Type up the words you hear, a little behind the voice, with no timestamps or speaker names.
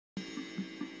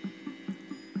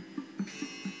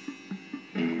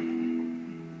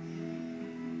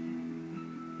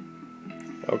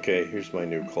Okay, here's my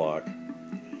new clock.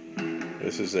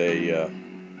 This is a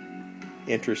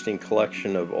interesting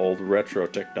collection of old retro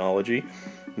technology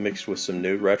mixed with some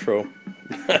new retro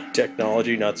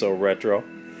technology, not so retro.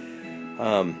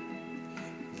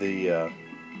 The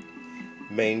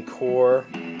main core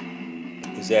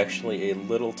is actually a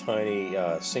little tiny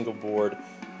single board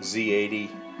Z80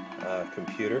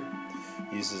 computer.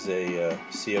 Uses a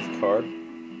CF card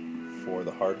for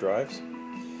the hard drives.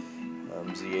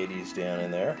 Z80 is down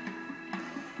in there.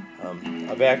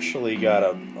 I've actually got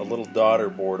a little daughter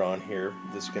board on here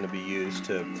that's going to be used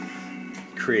to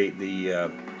create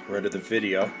the render the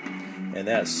video, and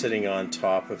that's sitting on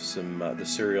top of some the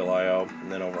serial I/O,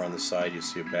 and then over on the side you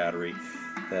see a battery.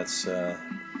 That's the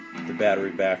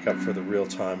battery backup for the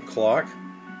real-time clock.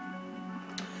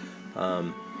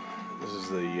 This is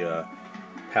the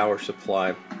power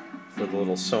supply for the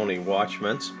little Sony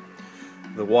Watchmans.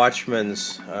 The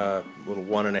Watchman's little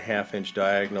 1.5-inch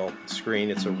diagonal screen,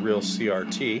 it's a real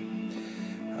CRT.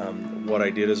 What I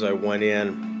did is I went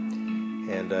in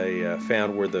and I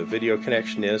found where the video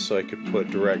connection is so I could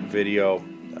put direct video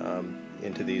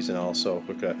into these, and also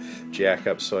hook a jack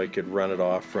up so I could run it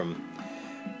off from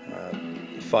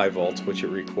 5 volts, which it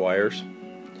requires.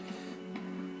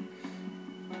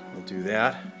 We'll do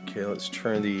that. Okay, let's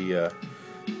turn the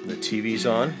TVs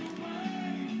on.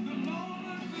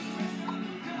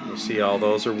 You see all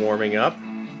those are warming up,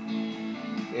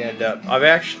 and I've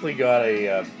actually got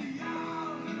a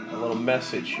little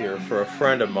message here for a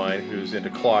friend of mine who's into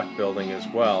clock building as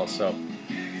well. So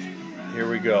here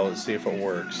we go. Let's see if it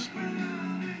works.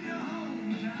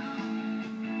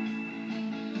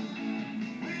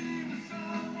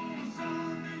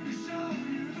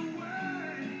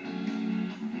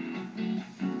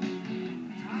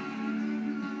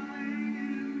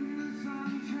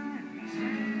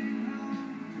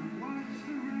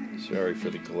 Sorry for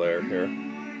the glare here.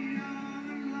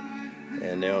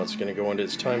 And now it's going to go into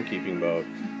its timekeeping mode.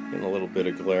 And a little bit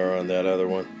of glare on that other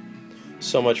one.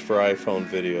 So much for iPhone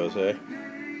videos, eh?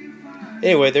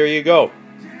 Anyway, there you go.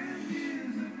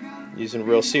 Using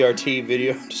real CRT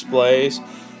video displays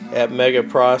at mega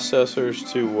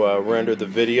processors to render the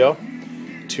video.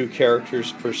 2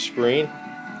 characters per screen.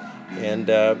 And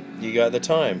you got the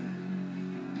time.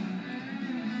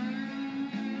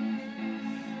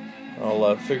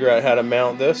 I'll figure out how to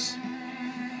mount this.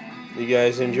 You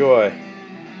guys enjoy.